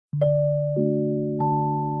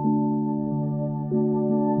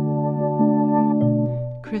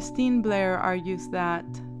Christine Blair argues that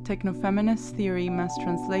technofeminist theory must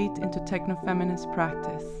translate into technofeminist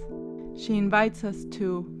practice. She invites us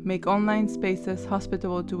to make online spaces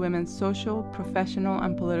hospitable to women's social, professional,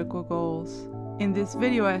 and political goals. In this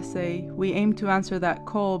video essay, we aim to answer that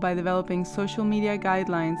call by developing social media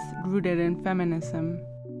guidelines rooted in feminism.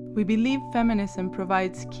 We believe feminism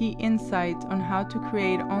provides key insight on how to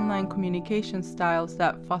create online communication styles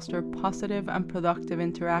that foster positive and productive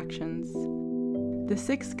interactions. The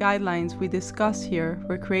 6 guidelines we discuss here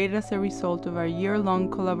were created as a result of our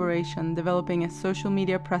year-long collaboration developing a social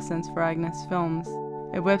media presence for Agnes Films,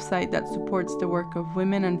 a website that supports the work of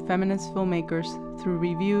women and feminist filmmakers through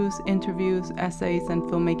reviews, interviews, essays, and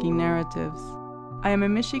filmmaking narratives. I am a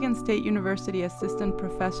Michigan State University assistant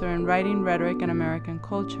professor in writing, rhetoric, and American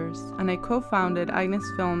cultures, and I co-founded Agnes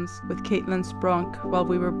Films with Caitlin Sprunk while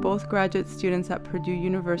we were both graduate students at Purdue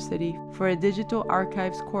University for a digital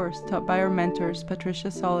archives course taught by our mentors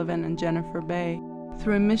Patricia Sullivan and Jennifer Bay.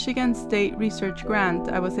 Through a Michigan State research grant,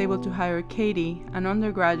 I was able to hire Katie, an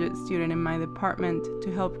undergraduate student in my department,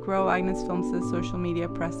 to help grow Agnes Films' social media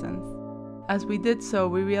presence. As we did so,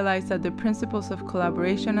 we realized that the principles of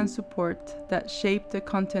collaboration and support that shape the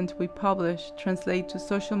content we publish translate to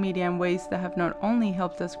social media in ways that have not only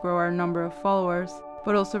helped us grow our number of followers,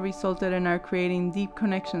 but also resulted in our creating deep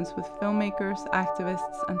connections with filmmakers,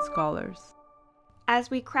 activists, and scholars.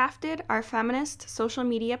 As we crafted our feminist social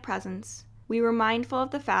media presence, we were mindful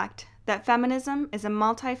of the fact that feminism is a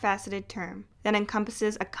multifaceted term that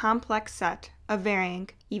encompasses a complex set of varying,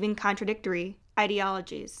 even contradictory,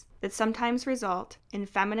 ideologies that sometimes result in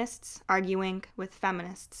feminists arguing with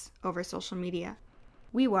feminists over social media.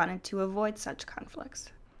 We wanted to avoid such conflicts.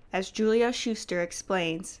 As Julia Schuster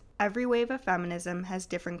explains, every wave of feminism has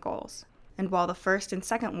different goals, and while the first and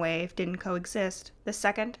second wave didn't coexist, the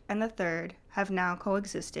second and the third have now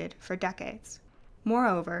coexisted for decades.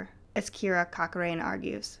 Moreover, as Kira Cochrane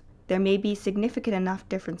argues, there may be significant enough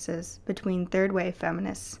differences between third-wave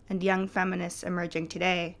feminists and young feminists emerging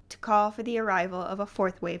today to call for the arrival of a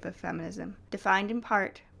fourth wave of feminism, defined in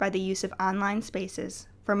part by the use of online spaces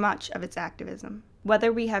for much of its activism.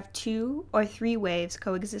 Whether we have 2 or 3 waves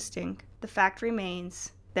coexisting, the fact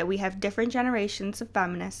remains that we have different generations of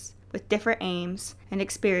feminists with different aims and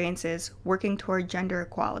experiences working toward gender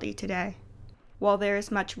equality today. While there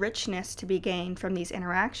is much richness to be gained from these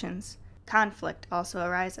interactions, conflict also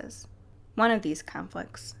arises. One of these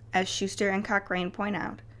conflicts, as Schuster and Cochrane point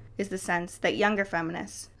out, is the sense that younger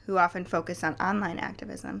feminists, who often focus on online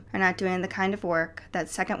activism, are not doing the kind of work that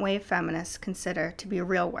second-wave feminists consider to be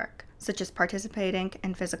real work, such as participating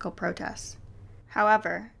in physical protests.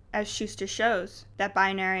 However, as Schuster shows, that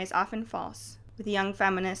binary is often false, with young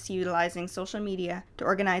feminists utilizing social media to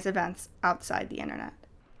organize events outside the internet.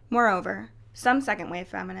 Moreover, some second-wave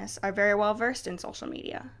feminists are very well versed in social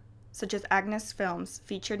media, such as Agnes Films'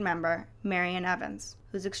 featured member, Marian Evans,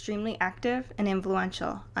 who's extremely active and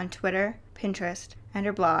influential on Twitter, Pinterest, and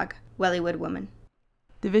her blog, Wellywood Woman.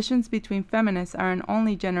 Divisions between feminists aren't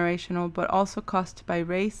only generational, but also caused by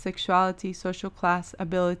race, sexuality, social class,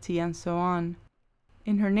 ability, and so on.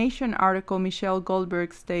 In her Nation article, Michelle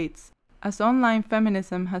Goldberg states, "As online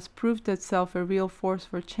feminism has proved itself a real force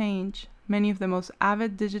for change, many of the most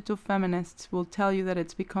avid digital feminists will tell you that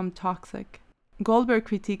it's become toxic." Goldberg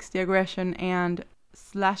critiques the aggression and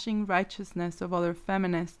slashing righteousness of other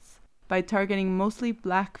feminists by targeting mostly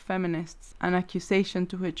black feminists, an accusation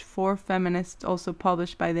to which 4 feminists also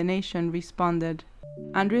published by The Nation responded.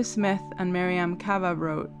 Andrea Smith and Miriam Cava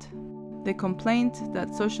wrote, "The complaint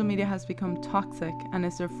that social media has become toxic and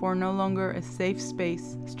is therefore no longer a safe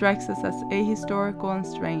space strikes us as ahistorical and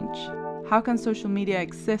strange. How can social media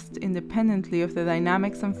exist independently of the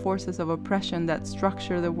dynamics and forces of oppression that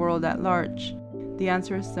structure the world at large? The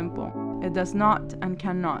answer is simple. It does not and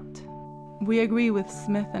cannot." We agree with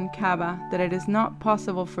Smith and Cava that it is not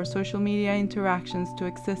possible for social media interactions to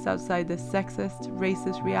exist outside the sexist,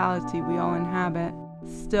 racist reality we all inhabit.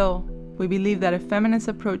 Still, we believe that a feminist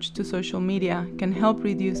approach to social media can help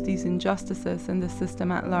reduce these injustices in the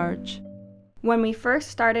system at large. When we first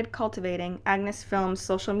started cultivating Agnes Films'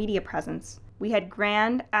 social media presence, we had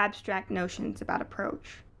grand, abstract notions about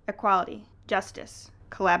approach, equality, justice,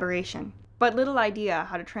 collaboration, but little idea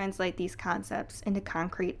how to translate these concepts into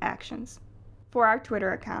concrete actions. For our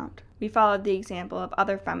Twitter account, we followed the example of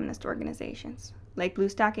other feminist organizations, like Blue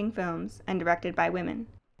Stocking Films and Directed by Women,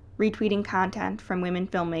 retweeting content from women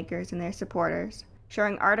filmmakers and their supporters,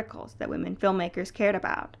 sharing articles that women filmmakers cared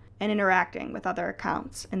about, and interacting with other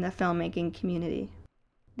accounts in the filmmaking community.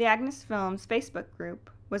 The Agnes Films Facebook group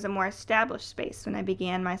was a more established space when I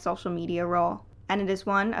began my social media role, and it is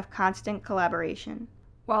one of constant collaboration.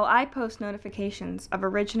 While I post notifications of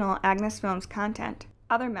original Agnes Films content,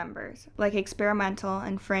 other members, like experimental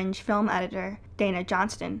and fringe film editor Dana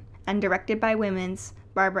Johnston and Directed by Women's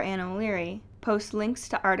Barbara Ann O'Leary, post links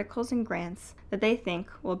to articles and grants that they think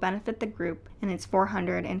will benefit the group and its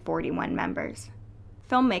 441 members.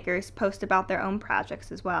 Filmmakers post about their own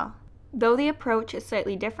projects as well. Though the approach is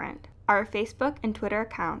slightly different, our Facebook and Twitter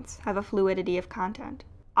accounts have a fluidity of content.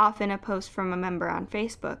 Often a post from a member on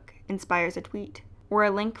Facebook inspires a tweet, or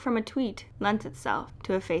a link from a tweet lends itself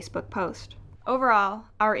to a Facebook post. Overall,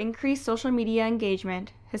 our increased social media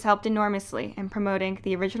engagement has helped enormously in promoting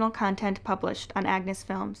the original content published on Agnes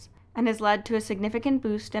Films, and has led to a significant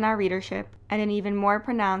boost in our readership and an even more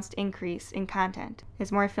pronounced increase in content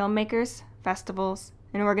as more filmmakers, festivals,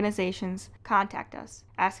 and organizations contact us,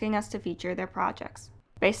 asking us to feature their projects.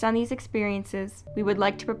 Based on these experiences, we would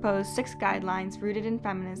like to propose 6 guidelines rooted in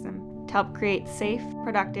feminism to help create safe,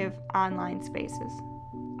 productive online spaces.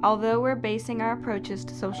 Although we're basing our approaches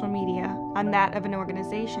to social media on that of an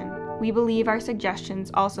organization, we believe our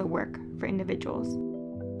suggestions also work for individuals.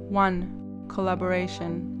 1.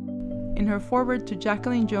 Collaboration. In her foreword to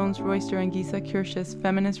Jacqueline Jones Royster and Gisa Kirsch's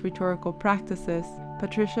Feminist Rhetorical Practices,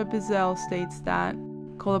 Patricia Bizel states that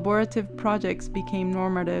collaborative projects became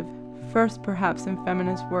normative, first perhaps in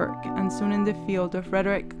feminist work, and soon in the field of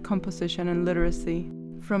rhetoric, composition, and literacy.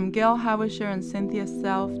 From Gail Howisher and Cynthia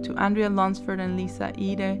Self, to Andrea Lunsford and Lisa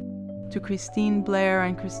Ide, to Christine Blair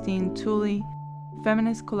and Christine Tooley,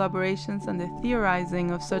 feminist collaborations and the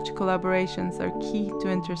theorizing of such collaborations are key to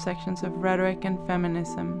intersections of rhetoric and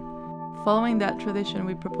feminism. Following that tradition,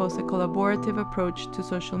 we propose a collaborative approach to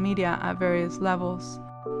social media at various levels.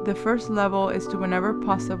 The first level is to, whenever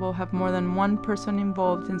possible, have more than one person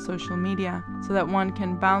involved in social media, so that one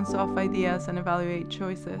can bounce off ideas and evaluate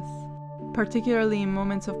choices. Particularly in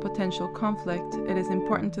moments of potential conflict, it is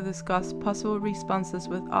important to discuss possible responses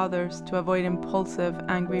with others to avoid impulsive,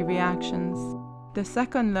 angry reactions. The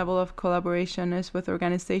second level of collaboration is with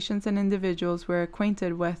organizations and individuals we're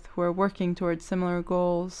acquainted with who are working towards similar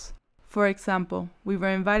goals. For example, we were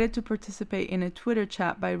invited to participate in a Twitter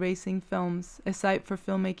chat by Racing Films, a site for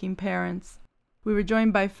filmmaking parents. We were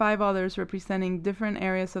joined by 5 others representing different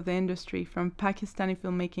areas of the industry, from Pakistani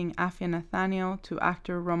filmmaking Afia Nathaniel to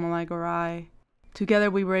actor Romalai Gorai.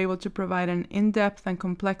 Together we were able to provide an in-depth and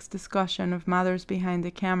complex discussion of matters behind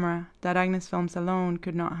the camera that Agnes Films alone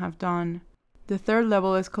could not have done. The third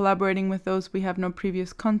level is collaborating with those we have no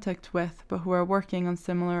previous contact with, but who are working on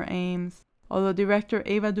similar aims. Although director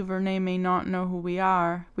Ava DuVernay may not know who we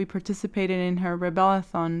are, we participated in her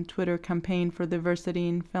Rebelathon Twitter campaign for diversity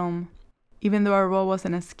in film. Even though our role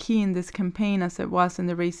wasn't as key in this campaign as it was in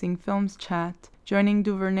the Racing Films chat, joining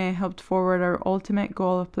DuVernay helped forward our ultimate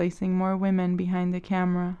goal of placing more women behind the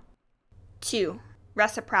camera. 2.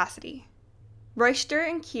 Reciprocity. Royster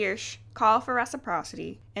and Kirsch call for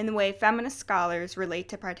reciprocity in the way feminist scholars relate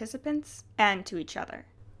to participants and to each other.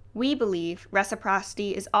 We believe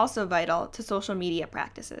reciprocity is also vital to social media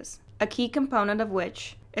practices, a key component of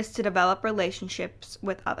which is to develop relationships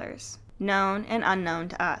with others, known and unknown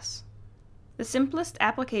to us. The simplest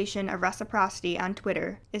application of reciprocity on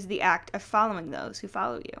Twitter is the act of following those who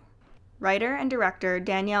follow you. Writer and director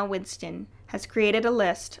Danielle Winston has created a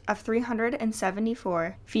list of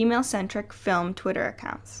 374 female-centric film Twitter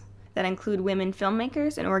accounts that include women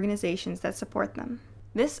filmmakers and organizations that support them.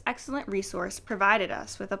 This excellent resource provided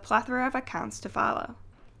us with a plethora of accounts to follow.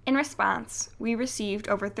 In response, we received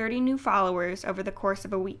over 30 new followers over the course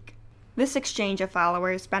of a week. This exchange of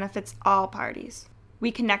followers benefits all parties.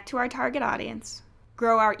 We connect to our target audience,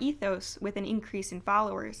 grow our ethos with an increase in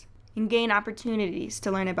followers, and gain opportunities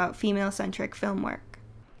to learn about female-centric film work.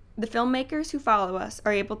 The filmmakers who follow us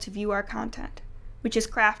are able to view our content, which is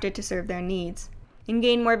crafted to serve their needs, and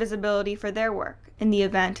gain more visibility for their work in the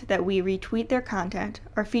event that we retweet their content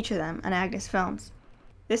or feature them on Agnes Films.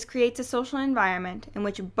 This creates a social environment in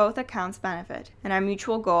which both accounts benefit, and our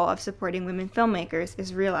mutual goal of supporting women filmmakers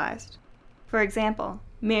is realized. For example,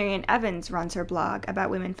 Marian Evans runs her blog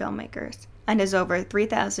about women filmmakers and has over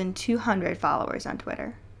 3,200 followers on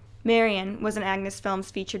Twitter. Marian was an Agnes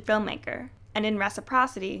Films featured filmmaker, and in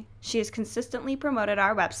reciprocity, she has consistently promoted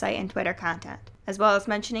our website and Twitter content, as well as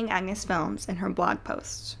mentioning Agnes Films in her blog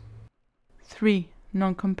posts. 3.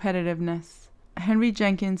 Non-competitiveness. Henry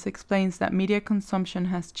Jenkins explains that media consumption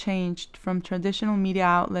has changed from traditional media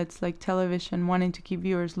outlets like television wanting to keep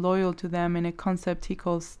viewers loyal to them in a concept he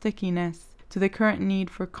calls stickiness, to the current need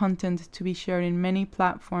for content to be shared in many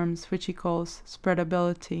platforms, which he calls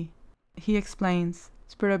spreadability. He explains,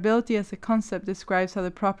 Spreadability as a concept describes how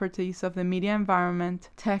the properties of the media environment,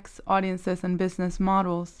 text, audiences, and business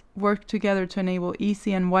models work together to enable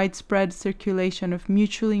easy and widespread circulation of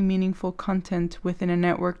mutually meaningful content within a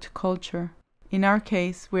networked culture. In our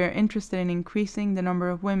case, we are interested in increasing the number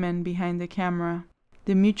of women behind the camera.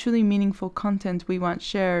 The mutually meaningful content we want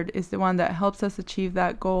shared is the one that helps us achieve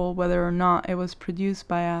that goal, whether or not it was produced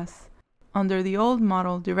by us. Under the old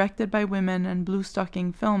model, directed by women and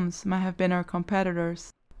blue-stocking films might have been our competitors,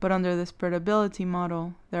 but under the spreadability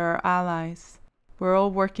model, they're our allies. We're all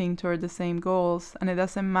working toward the same goals, and it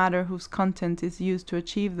doesn't matter whose content is used to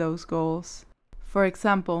achieve those goals. For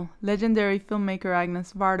example, legendary filmmaker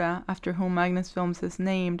Agnes Varda, after whom Agnes Films is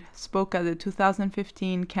named, spoke at the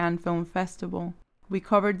 2015 Cannes Film Festival. We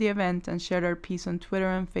covered the event and shared our piece on Twitter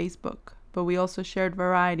and Facebook, but we also shared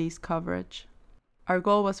Variety's coverage. Our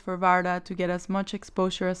goal was for Varda to get as much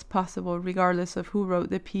exposure as possible regardless of who wrote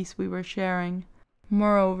the piece we were sharing.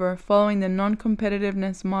 Moreover, following the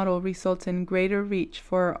non-competitiveness model results in greater reach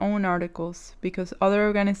for our own articles because other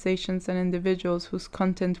organizations and individuals whose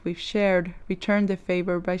content we've shared return the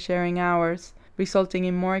favor by sharing ours, resulting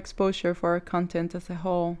in more exposure for our content as a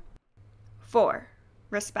whole. 4.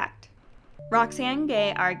 Respect. Roxane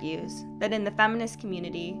Gay argues that in the feminist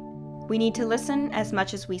community, we need to listen as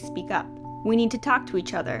much as we speak up. We need to talk to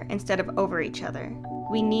each other instead of over each other.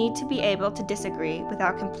 We need to be able to disagree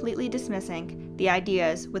without completely dismissing the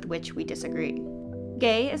ideas with which we disagree.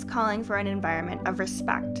 Gay is calling for an environment of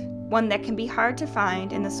respect, one that can be hard to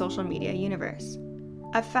find in the social media universe.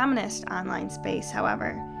 A feminist online space,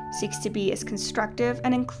 however, seeks to be as constructive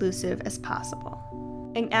and inclusive as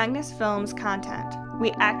possible. In Agnes Films' content, we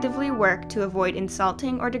actively work to avoid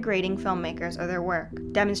insulting or degrading filmmakers or their work,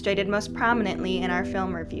 demonstrated most prominently in our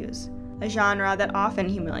film reviews, a genre that often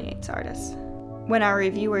humiliates artists. When our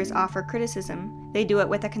reviewers offer criticism, they do it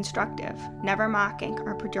with a constructive, never mocking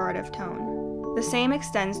or pejorative tone. The same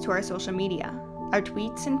extends to our social media. Our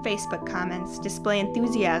tweets and Facebook comments display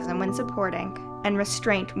enthusiasm when supporting and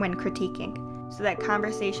restraint when critiquing, so that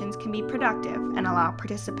conversations can be productive and allow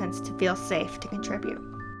participants to feel safe to contribute.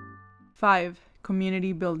 5.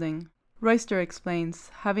 Community building. Royster explains,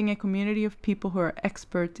 having a community of people who are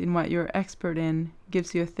expert in what you're expert in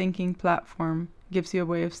gives you a thinking platform, gives you a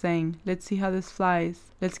way of saying, let's see how this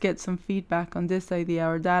flies, let's get some feedback on this idea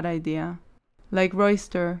or that idea. Like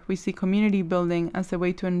Royster, we see community building as a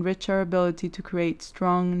way to enrich our ability to create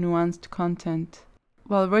strong, nuanced content.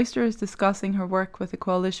 While Royster is discussing her work with a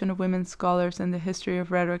coalition of women scholars in the history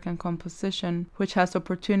of rhetoric and composition, which has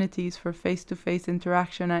opportunities for face-to-face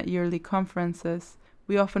interaction at yearly conferences,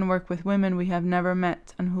 we often work with women we have never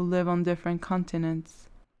met and who live on different continents.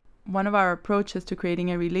 One of our approaches to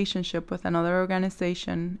creating a relationship with another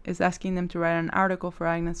organization is asking them to write an article for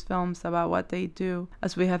Agnes Films about what they do,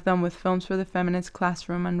 as we have done with Films for the Feminist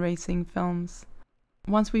Classroom and Racing Films.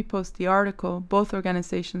 Once we post the article, both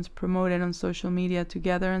organizations promote it on social media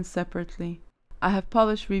together and separately. I have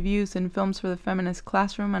published reviews in Films for the Feminist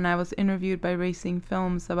Classroom, and I was interviewed by Racing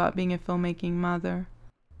Films about being a filmmaking mother.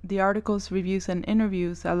 The articles, reviews, and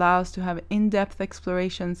interviews allow us to have in-depth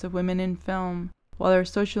explorations of women in film, while our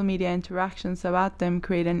social media interactions about them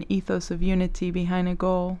create an ethos of unity behind a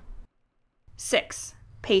goal. 6.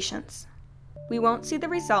 Patience. We won't see the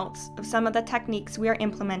results of some of the techniques we are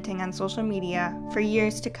implementing on social media for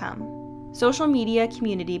years to come. Social media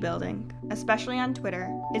community building, especially on Twitter,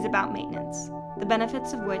 is about maintenance, the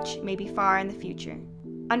benefits of which may be far in the future.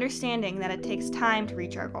 Understanding that it takes time to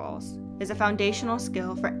reach our goals is a foundational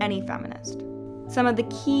skill for any feminist. Some of the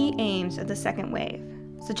key aims of the second wave,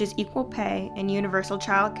 such as equal pay and universal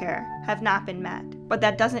childcare, have not been met, but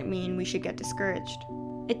that doesn't mean we should get discouraged.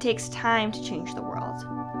 It takes time to change the world,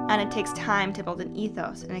 and it takes time to build an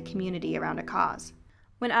ethos and a community around a cause.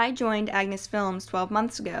 When I joined Agnes Films 12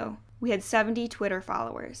 months ago, we had 70 Twitter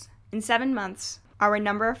followers. In 7 months, our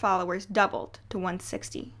number of followers doubled to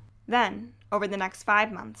 160. Then, over the next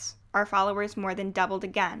 5 months, our followers more than doubled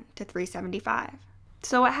again to 375.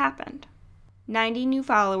 So what happened? 90 new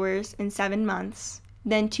followers in 7 months,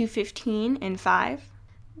 then 215 in 5.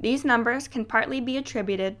 These numbers can partly be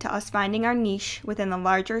attributed to us finding our niche within the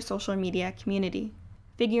larger social media community,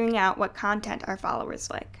 figuring out what content our followers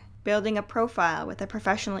like, building a profile with a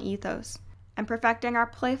professional ethos, and perfecting our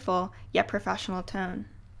playful yet professional tone.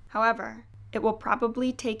 However, it will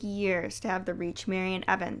probably take years to have the reach Marian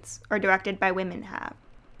Evans or Directed by Women have.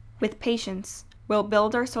 With patience, we'll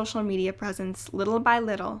build our social media presence little by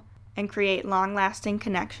little and create long-lasting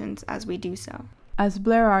connections as we do so. As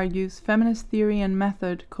Blair argues, feminist theory and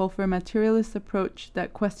method call for a materialist approach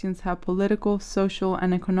that questions how political, social,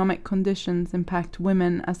 and economic conditions impact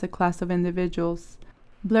women as a class of individuals.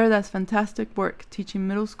 Blair does fantastic work teaching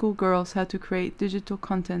middle school girls how to create digital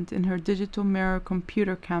content in her Digital Mirror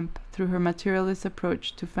Computer Camp through her materialist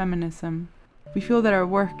approach to feminism. We feel that our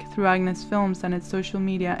work through Agnes Films and its social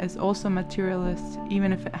media is also materialist,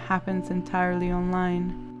 even if it happens entirely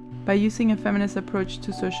online. By using a feminist approach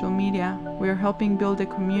to social media, we are helping build a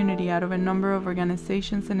community out of a number of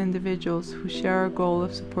organizations and individuals who share our goal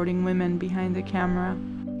of supporting women behind the camera.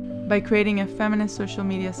 By creating a feminist social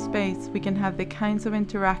media space, we can have the kinds of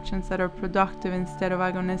interactions that are productive instead of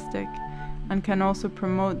agonistic, and can also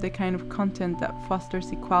promote the kind of content that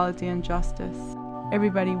fosters equality and justice.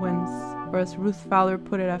 Everybody wins, or as Ruth Fowler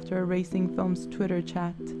put it after a Racing Films Twitter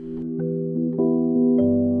chat,